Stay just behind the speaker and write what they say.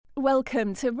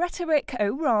Welcome to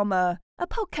Rhetoric-O-Rama, a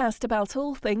podcast about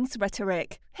all things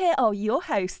rhetoric. Here are your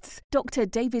hosts, Dr.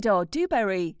 David R.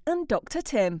 Dewberry and Dr.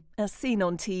 Tim, as seen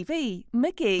on TV,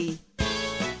 McGee.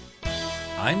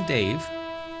 I'm Dave.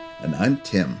 And I'm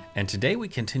Tim. And today we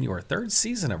continue our third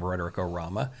season of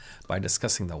Rhetoric-O-Rama by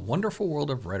discussing the wonderful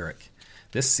world of rhetoric.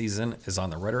 This season is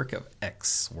on the rhetoric of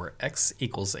X, where X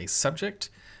equals a subject,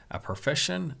 a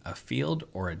profession, a field,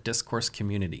 or a discourse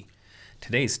community.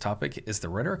 Today's topic is the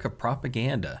rhetoric of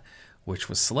propaganda, which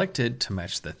was selected to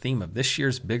match the theme of this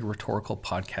year's big Rhetorical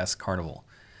Podcast Carnival.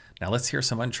 Now let's hear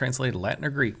some untranslated Latin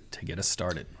or Greek to get us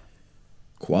started.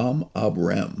 Quam ab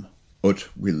rem, ut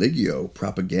religio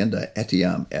propaganda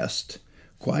etiam est,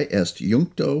 quae est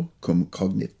juncto cum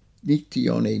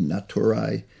cognitione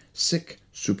naturae, sic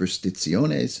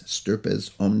superstitiones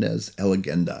stirpes omnes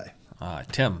elegendae.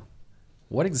 Tim,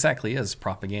 what exactly is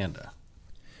propaganda?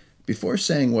 Before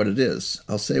saying what it is,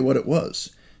 I'll say what it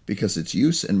was, because its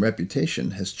use and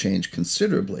reputation has changed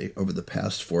considerably over the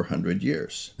past 400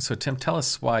 years. So, Tim, tell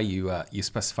us why you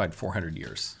specified 400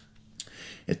 years.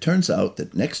 It turns out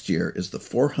that next year is the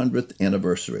 400th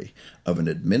anniversary of an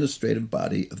administrative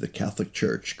body of the Catholic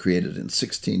Church created in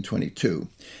 1622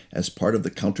 as part of the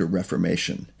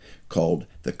Counter-Reformation, called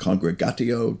the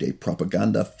Congregatio de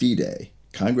Propaganda Fide,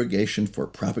 Congregation for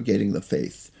Propagating the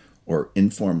Faith, or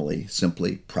informally,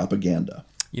 simply propaganda.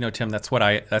 You know, Tim, that's what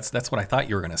I thought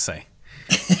you were going to say.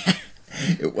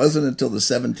 It wasn't until the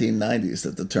 1790s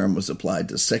that the term was applied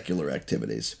to secular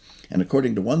activities, and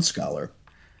according to one scholar,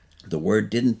 the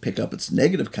word didn't pick up its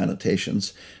negative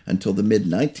connotations until the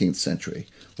mid-19th century,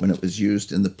 when it was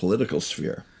used in the political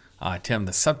sphere. Tim,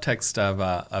 the subtext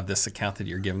of this account that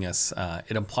you're giving us,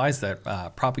 it implies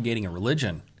that propagating a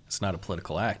religion is not a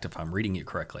political act, if I'm reading you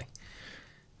correctly.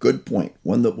 Good point,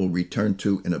 one that we'll return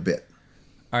to in a bit.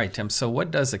 All right, Tim, so what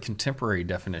does a contemporary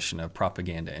definition of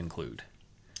propaganda include?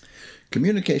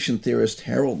 Communication theorist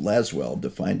Harold Laswell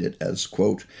defined it as,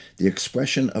 quote, the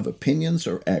expression of opinions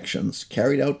or actions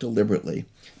carried out deliberately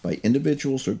by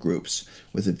individuals or groups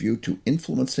with a view to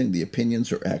influencing the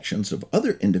opinions or actions of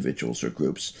other individuals or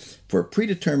groups for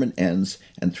predetermined ends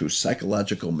and through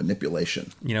psychological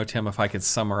manipulation. You know, Tim, if I could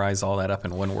summarize all that up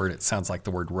in one word, it sounds like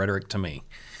the word rhetoric to me.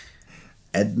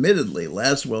 Admittedly,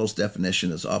 Laswell's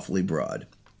definition is awfully broad.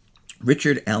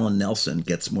 Richard Allen Nelson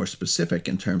gets more specific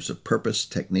in terms of purpose,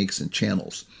 techniques, and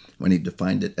channels when he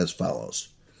defined it as follows.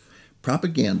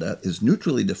 Propaganda is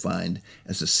neutrally defined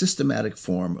as a systematic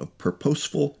form of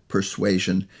purposeful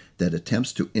persuasion that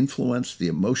attempts to influence the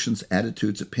emotions,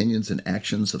 attitudes, opinions, and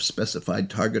actions of specified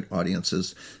target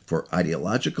audiences for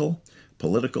ideological,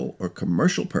 political, or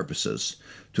commercial purposes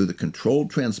through the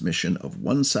controlled transmission of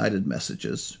one-sided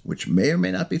messages, which may or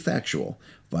may not be factual,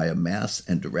 via mass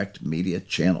and direct media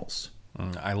channels.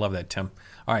 I love that, Tim.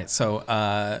 All right, so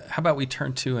how about we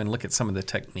turn to and look at some of the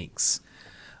techniques?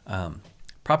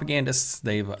 Propagandists,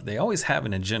 they always have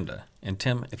an agenda. And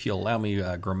Tim, if you'll allow me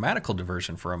a grammatical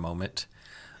diversion for a moment,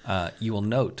 you will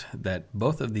note that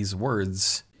both of these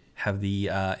words have the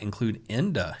include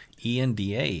enda,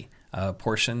 E-N-D-A,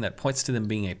 portion that points to them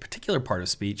being a particular part of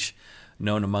speech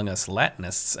known among us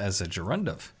Latinists as a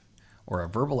gerundive, or a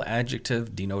verbal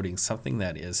adjective denoting something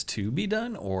that is to be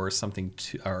done or something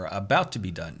or about to be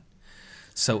done.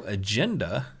 So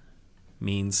agenda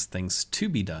means things to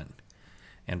be done,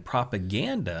 and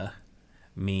propaganda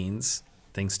means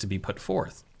things to be put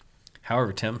forth.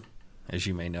 However, Tim, as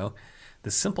you may know, the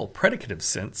simple predicative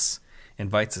sense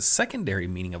invites a secondary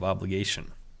meaning of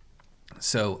obligation.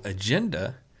 So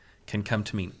agenda can come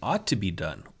to mean ought to be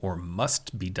done or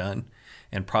must be done,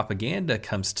 and propaganda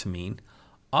comes to mean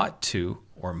ought to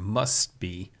or must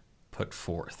be put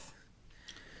forth.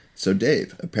 So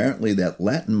Dave, apparently that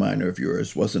Latin minor of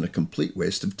yours wasn't a complete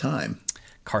waste of time.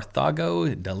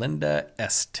 Carthago delenda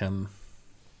est, Tim.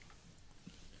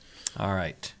 All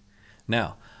right.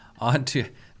 Now, on to...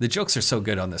 The jokes are so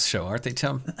good on this show, aren't they,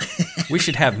 Tim? We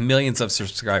should have millions of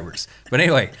subscribers. But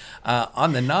anyway,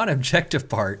 on the non-objective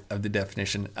part of the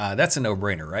definition, that's a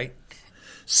no-brainer, right?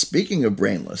 Speaking of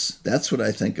brainless, that's what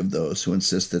I think of those who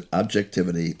insist that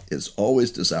objectivity is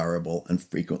always desirable and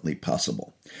frequently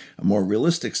possible. A more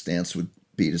realistic stance would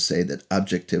be to say that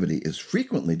objectivity is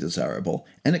frequently desirable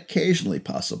and occasionally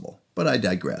possible. But I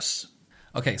digress.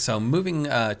 Okay, so moving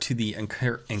to the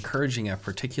encouraging a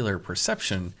particular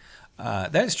perception,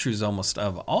 that is true almost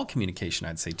of all communication,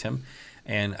 I'd say, Tim,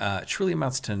 and truly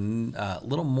amounts to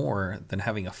little more than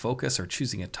having a focus or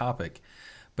choosing a topic.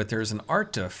 But there's an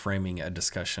art to framing a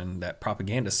discussion that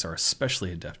propagandists are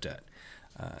especially adept at.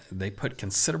 They put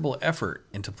considerable effort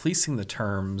into policing the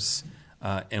terms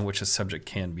in which a subject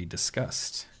can be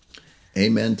discussed.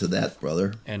 Amen to that,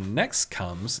 brother. And next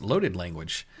comes loaded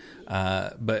language.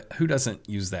 But who doesn't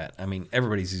use that? I mean,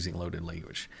 everybody's using loaded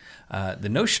language. The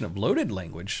notion of loaded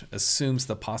language assumes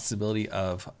the possibility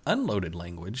of unloaded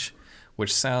language,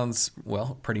 which sounds,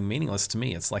 well, pretty meaningless to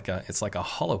me. It's like a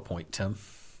hollow point, Tim.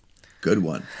 Good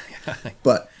one.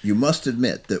 But you must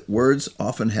admit that words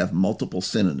often have multiple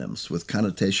synonyms with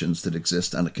connotations that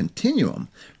exist on a continuum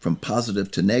from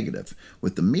positive to negative,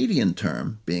 with the median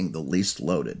term being the least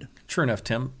loaded. True enough,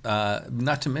 Tim.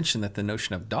 Not to mention that the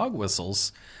notion of dog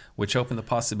whistles, which open the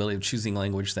possibility of choosing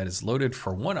language that is loaded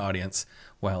for one audience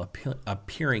while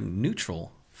appearing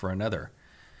neutral for another.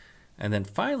 And then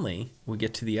finally, we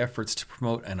get to the efforts to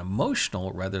promote an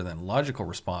emotional rather than logical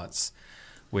response,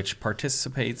 which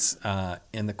participates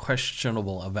in the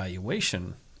questionable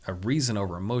evaluation of reason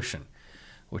over emotion,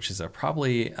 which is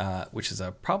probably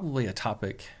a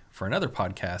topic for another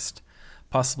podcast,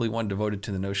 possibly one devoted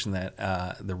to the notion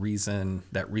that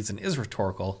reason is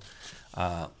rhetorical,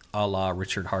 a la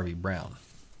Richard Harvey Brown.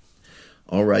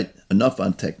 All right, enough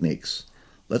on techniques.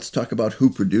 Let's talk about who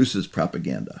produces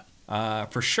propaganda.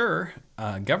 For sure,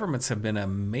 governments have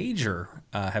been major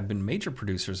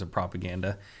producers of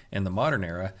propaganda in the modern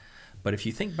era. But if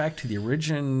you think back to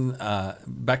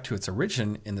its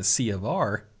origin in the See of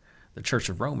R, the Church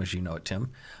of Rome, as you know it,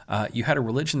 Tim, you had a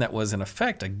religion that was in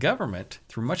effect a government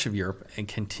through much of Europe and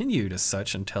continued as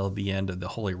such until the end of the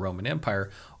Holy Roman Empire,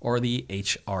 or the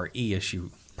HRE, as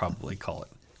you probably call it.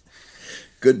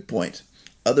 Good point.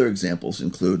 Other examples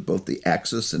include both the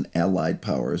Axis and Allied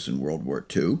powers in World War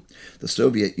II, the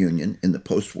Soviet Union in the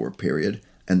post-war period,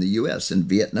 and the U.S. in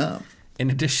Vietnam. In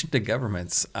addition to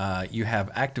governments, you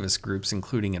have activist groups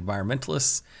including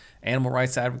environmentalists, animal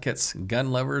rights advocates,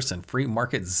 gun lovers, and free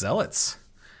market zealots.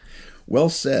 Well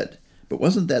said. But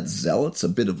wasn't that zealots a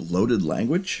bit of loaded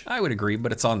language? I would agree,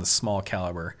 but it's on the small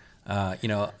caliber.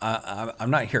 I'm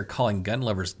not here calling gun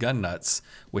lovers gun nuts,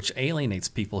 which alienates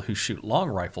people who shoot long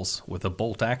rifles with a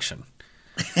bolt action.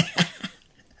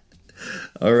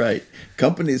 All right.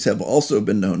 Companies have also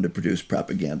been known to produce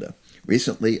propaganda.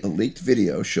 Recently, a leaked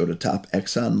video showed a top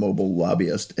ExxonMobil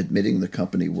lobbyist admitting the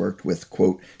company worked with,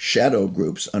 quote, shadow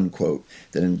groups, unquote,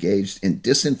 that engaged in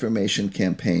disinformation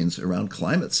campaigns around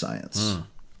climate science.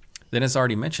 Then, as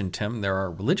already mentioned, Tim, there are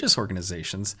religious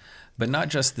organizations, but not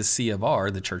just the C of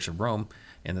R, the Church of Rome,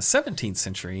 in the 17th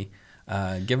century,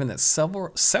 given that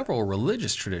several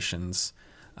religious traditions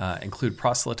include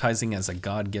proselytizing as a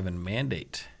God-given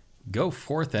mandate. Go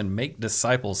forth and make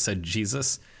disciples, said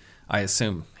Jesus. I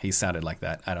assume he sounded like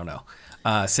that. I don't know.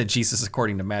 Said Jesus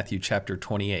according to Matthew chapter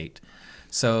 28.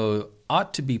 So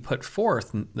ought to be put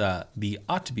forth, the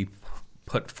ought to be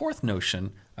put forth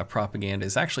notion of propaganda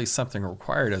is actually something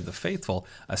required of the faithful,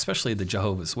 especially the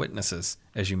Jehovah's Witnesses,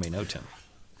 as you may know, Tim.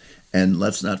 And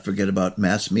let's not forget about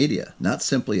mass media, not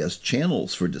simply as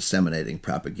channels for disseminating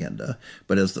propaganda,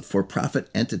 but as the for-profit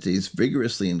entities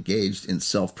vigorously engaged in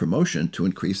self-promotion to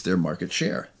increase their market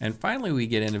share. And finally, we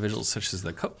get individuals such as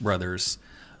the Koch brothers,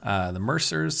 the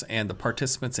Mercers, and the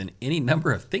participants in any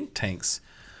number of think tanks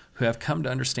who have come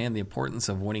to understand the importance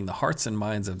of winning the hearts and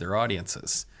minds of their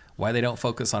audiences. Why they don't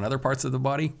focus on other parts of the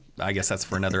body, I guess that's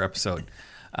for another episode.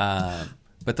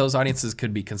 But those audiences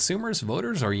could be consumers,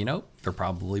 voters, or, they're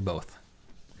probably both.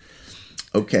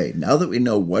 Okay, now that we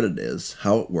know what it is,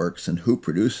 how it works, and who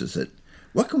produces it,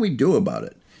 what can we do about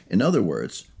it? In other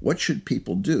words, what should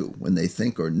people do when they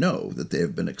think or know that they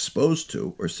have been exposed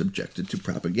to or subjected to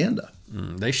propaganda?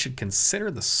 They should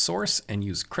consider the source and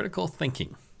use critical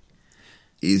thinking.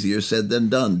 Easier said than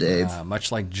done, Dave.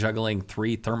 Much like juggling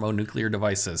 3 thermonuclear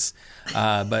devices.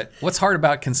 But what's hard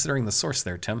about considering the source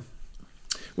there, Tim?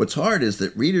 What's hard is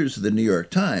that readers of the New York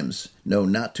Times know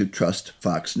not to trust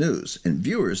Fox News, and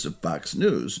viewers of Fox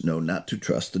News know not to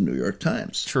trust the New York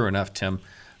Times. True enough, Tim.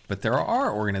 But there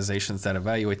are organizations that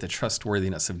evaluate the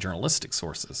trustworthiness of journalistic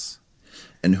sources.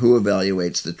 And who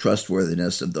evaluates the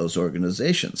trustworthiness of those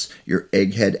organizations? Your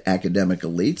egghead academic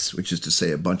elites, which is to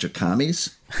say a bunch of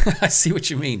commies? I see what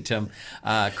you mean, Tim.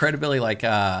 Credibility, like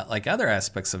other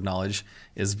aspects of knowledge,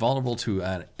 is vulnerable to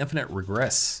an infinite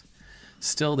regress.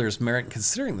 Still, there's merit in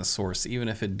considering the source, even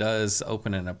if it does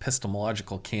open an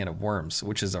epistemological can of worms,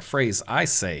 which is a phrase I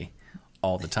say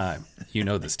all the time. You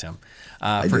know this, Tim.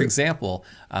 For example,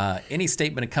 any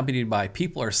statement accompanied by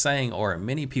people are saying or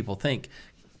many people think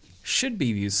should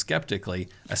be viewed skeptically,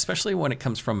 especially when it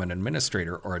comes from an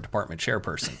administrator or a department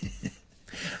chairperson.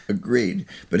 Agreed.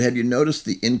 But have you noticed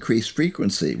the increased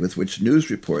frequency with which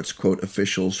news reports quote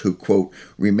officials who, quote,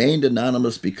 remained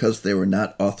anonymous because they were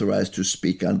not authorized to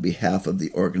speak on behalf of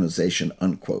the organization,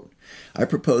 unquote? I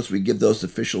propose we give those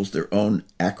officials their own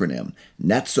acronym,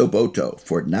 NATSOBOTO,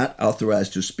 for Not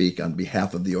Authorized to Speak on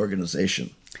Behalf of the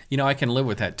Organization. I can live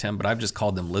with that, Tim, but I've just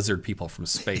called them lizard people from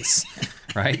space,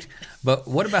 right? But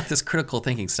what about this critical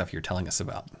thinking stuff you're telling us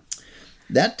about?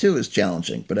 That too is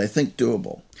challenging, but I think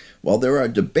doable. While there are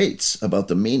debates about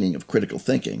the meaning of critical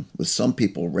thinking, with some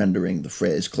people rendering the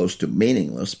phrase close to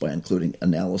meaningless by including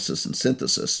analysis and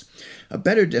synthesis, a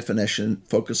better definition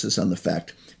focuses on the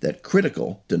fact that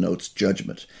critical denotes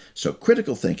judgment. So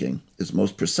critical thinking is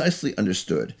most precisely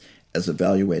understood as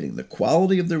evaluating the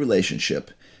quality of the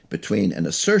relationship between an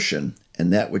assertion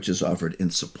and that which is offered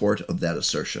in support of that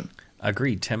assertion.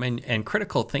 Agreed, Tim. And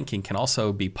critical thinking can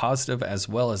also be positive as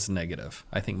well as negative.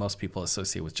 I think most people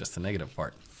associate with just the negative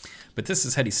part. But this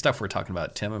is heady stuff we're talking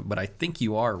about, Tim, but I think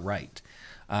you are right.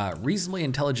 Reasonably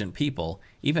intelligent people,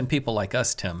 even people like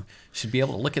us, Tim, should be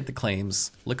able to look at the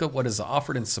claims, look at what is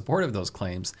offered in support of those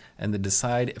claims, and then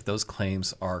decide if those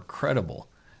claims are credible.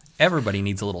 Everybody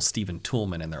needs a little Stephen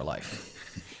Toulmin in their life.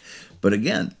 But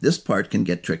again, this part can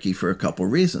get tricky for a couple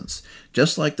reasons.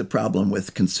 Just like the problem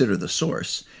with consider the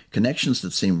source, connections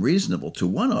that seem reasonable to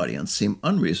one audience seem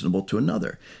unreasonable to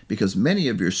another, because many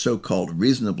of your so-called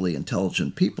reasonably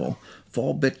intelligent people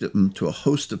fall victim to a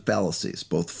host of fallacies,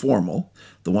 both formal,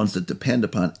 the ones that depend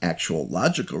upon actual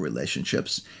logical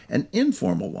relationships, and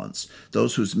informal ones,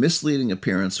 those whose misleading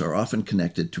appearance are often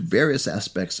connected to various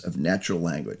aspects of natural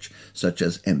language, such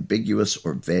as ambiguous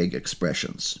or vague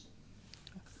expressions.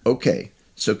 Okay,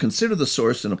 so consider the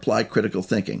source and apply critical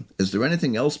thinking. Is there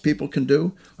anything else people can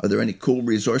do? Are there any cool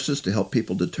resources to help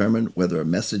people determine whether a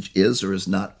message is or is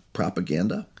not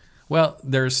propaganda? Well,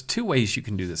 there's two ways you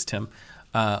can do this, Tim.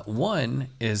 One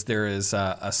is there is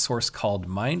a source called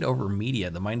Mind Over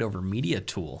Media, the Mind Over Media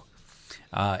tool.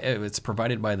 It's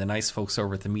provided by the nice folks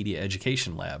over at the Media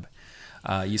Education Lab.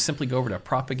 You simply go over to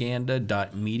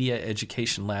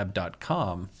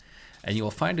propaganda.mediaeducationlab.com, and you will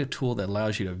find a tool that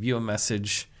allows you to view a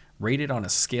message, rate it on a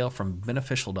scale from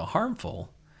beneficial to harmful,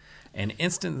 and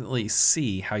instantly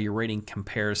see how your rating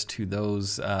compares to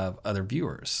those of other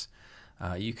viewers.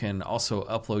 You can also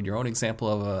upload your own example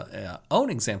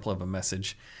of a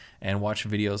message and watch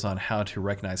videos on how to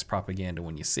recognize propaganda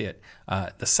when you see it.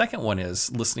 The second one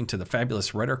is listening to the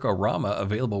fabulous Rhetoric-O-Rama,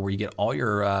 available where you get all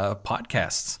your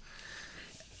podcasts.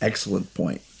 Excellent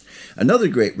point. Another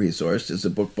great resource is a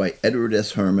book by Edward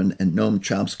S. Herman and Noam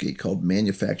Chomsky called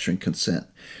Manufacturing Consent,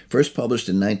 first published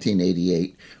in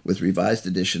 1988 with revised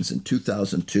editions in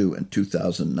 2002 and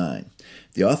 2009.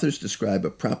 The authors describe a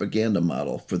propaganda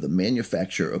model for the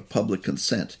manufacture of public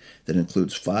consent that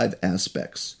includes 5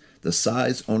 aspects: the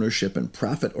size, ownership, and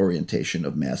profit orientation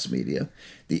of mass media,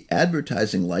 the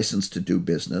advertising license to do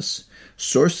business,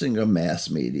 sourcing of mass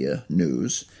media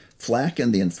news, Flack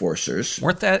and the Enforcers.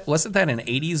 Wasn't that an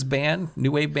 80s band,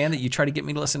 new wave band that you tried to get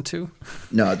me to listen to?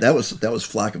 No, that was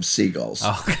Flock of Seagulls.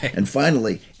 Oh, okay. And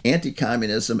finally,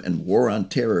 anti-communism and war on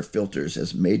terror filters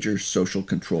as major social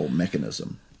control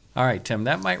mechanism. All right, Tim,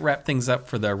 that might wrap things up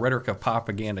for the Rhetoric of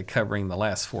Propaganda, covering the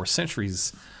last 4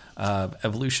 centuries of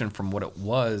evolution from what it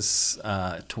was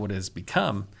to what it has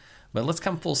become. But let's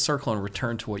come full circle and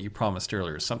return to what you promised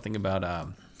earlier, something about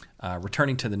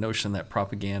returning to the notion that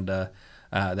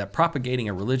that propagating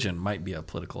a religion might be a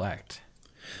political act.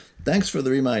 Thanks for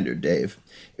the reminder, Dave.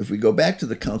 If we go back to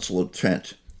the Council of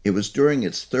Trent, it was during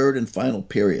its third and final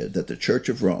period that the Church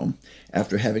of Rome,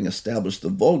 after having established the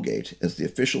Vulgate as the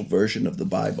official version of the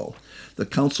Bible, the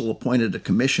council appointed a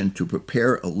commission to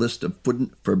prepare a list of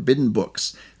forbidden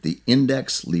books, the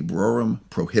Index Librorum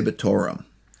Prohibitorum.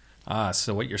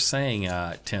 So what you're saying,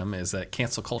 Tim, is that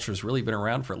cancel culture has really been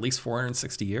around for at least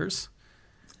 460 years?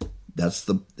 That's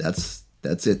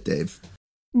it, Dave.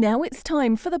 Now it's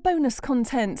time for the bonus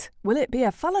content. Will it be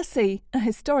a fallacy, a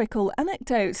historical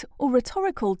anecdote, or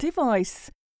rhetorical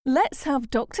device? Let's have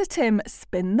Dr. Tim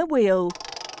spin the wheel.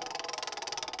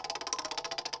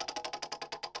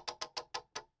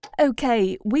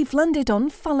 Okay, we've landed on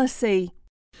fallacy.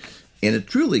 In a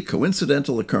truly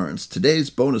coincidental occurrence, today's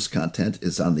bonus content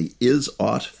is on the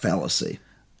is-ought fallacy.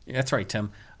 That's right,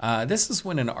 Tim. This is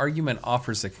when an argument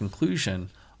offers a conclusion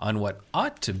on what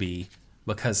ought to be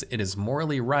because it is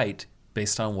morally right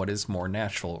based on what is more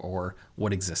natural or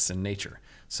what exists in nature.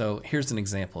 So here's an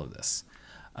example of this.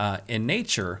 In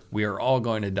nature, we are all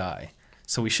going to die,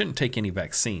 so we shouldn't take any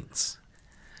vaccines.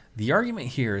 The argument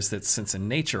here is that since in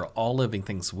nature all living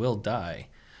things will die,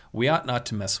 we ought not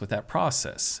to mess with that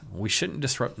process. We shouldn't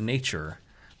disrupt nature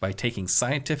by taking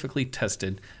scientifically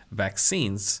tested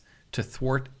vaccines to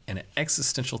thwart an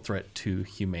existential threat to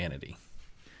humanity.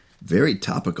 Very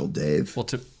topical, Dave.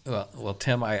 Well,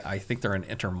 Tim, I think they're an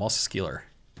intermuscular.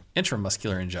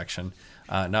 intramuscular injection,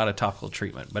 not a topical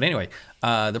treatment. But anyway,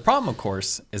 the problem, of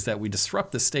course, is that we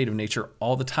disrupt the state of nature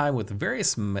all the time with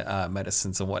various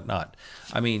medicines and whatnot.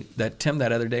 I mean, Tim,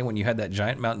 that other day when you had that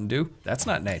giant Mountain Dew, that's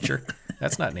not nature.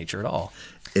 That's not nature at all.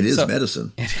 It is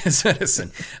medicine. It is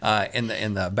medicine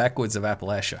in the backwoods of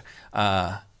Appalachia.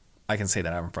 I can say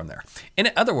that I'm from there.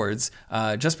 In other words,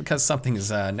 just because something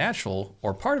is natural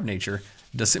or part of nature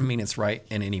doesn't mean it's right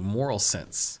in any moral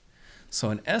sense.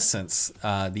 So in essence,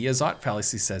 the is-ought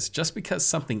fallacy says just because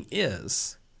something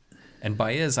is, and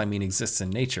by is I mean exists in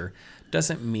nature,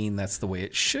 doesn't mean that's the way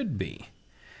it should be.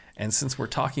 And since we're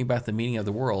talking about the meaning of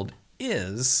the word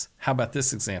is, how about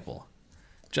this example?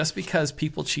 Just because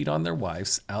people cheat on their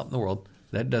wives out in the world,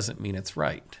 that doesn't mean it's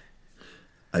right.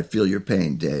 I feel your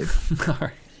pain, Dave. All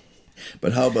right.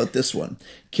 But how about this one?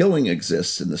 Killing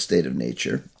exists in the state of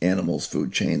nature, animals,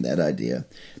 food chain, that idea.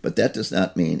 But that does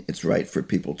not mean it's right for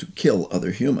people to kill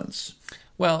other humans.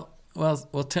 Well,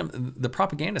 Tim, the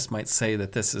propagandist might say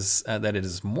that this is that it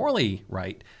is morally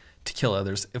right to kill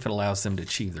others if it allows them to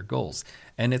achieve their goals.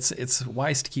 And it's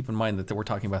wise to keep in mind that we're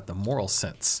talking about the moral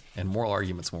sense and moral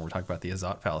arguments when we're talking about the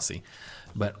is-ought fallacy.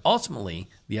 But ultimately,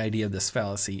 the idea of this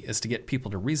fallacy is to get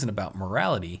people to reason about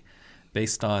morality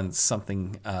based on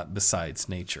something besides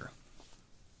nature.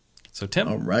 So, Tim,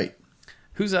 all right,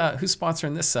 who's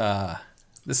sponsoring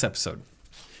this episode?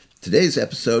 Today's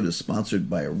episode is sponsored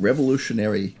by a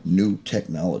revolutionary new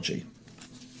technology.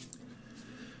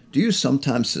 Do you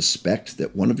sometimes suspect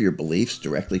that one of your beliefs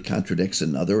directly contradicts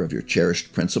another of your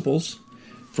cherished principles?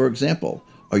 For example,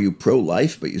 are you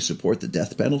pro-life but you support the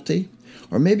death penalty?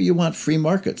 Or maybe you want free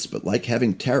markets but like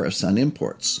having tariffs on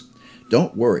imports?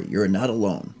 Don't worry, you're not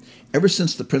alone. Ever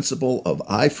since the principle of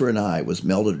eye for an eye was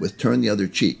melded with turn the other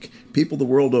cheek, people the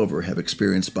world over have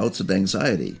experienced bouts of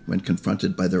anxiety when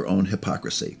confronted by their own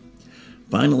hypocrisy.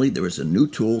 Finally, there is a new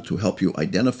tool to help you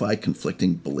identify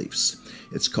conflicting beliefs.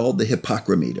 It's called the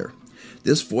Hypocrimeter.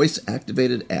 This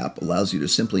voice-activated app allows you to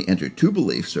simply enter two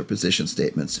beliefs or position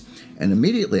statements and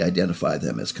immediately identify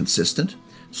them as consistent,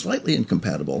 slightly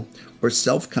incompatible, or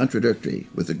self-contradictory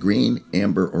with a green,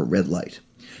 amber, or red light.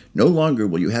 No longer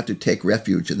will you have to take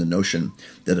refuge in the notion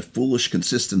that a foolish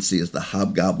consistency is the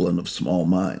hobgoblin of small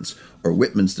minds, or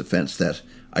Whitman's defense that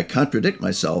I contradict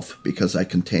myself because I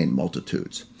contain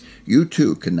multitudes. You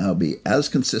too can now be as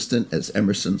consistent as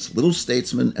Emerson's little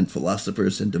statesmen and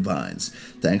philosophers and divines,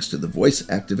 thanks to the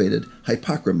voice-activated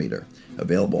Hypocrimeter,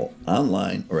 available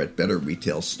online or at better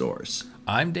retail stores.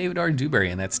 I'm David R. Dewberry,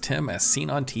 and that's Tim, as seen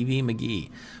on TV McGee.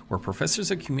 We're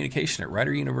professors of communication at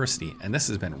Rider University, and this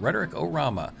has been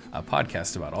Rhetoric-O-Rama, a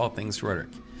podcast about all things rhetoric.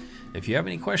 If you have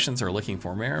any questions or are looking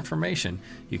for more information,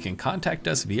 you can contact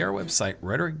us via our website,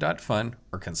 rhetoric.fun,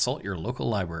 or consult your local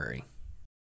library.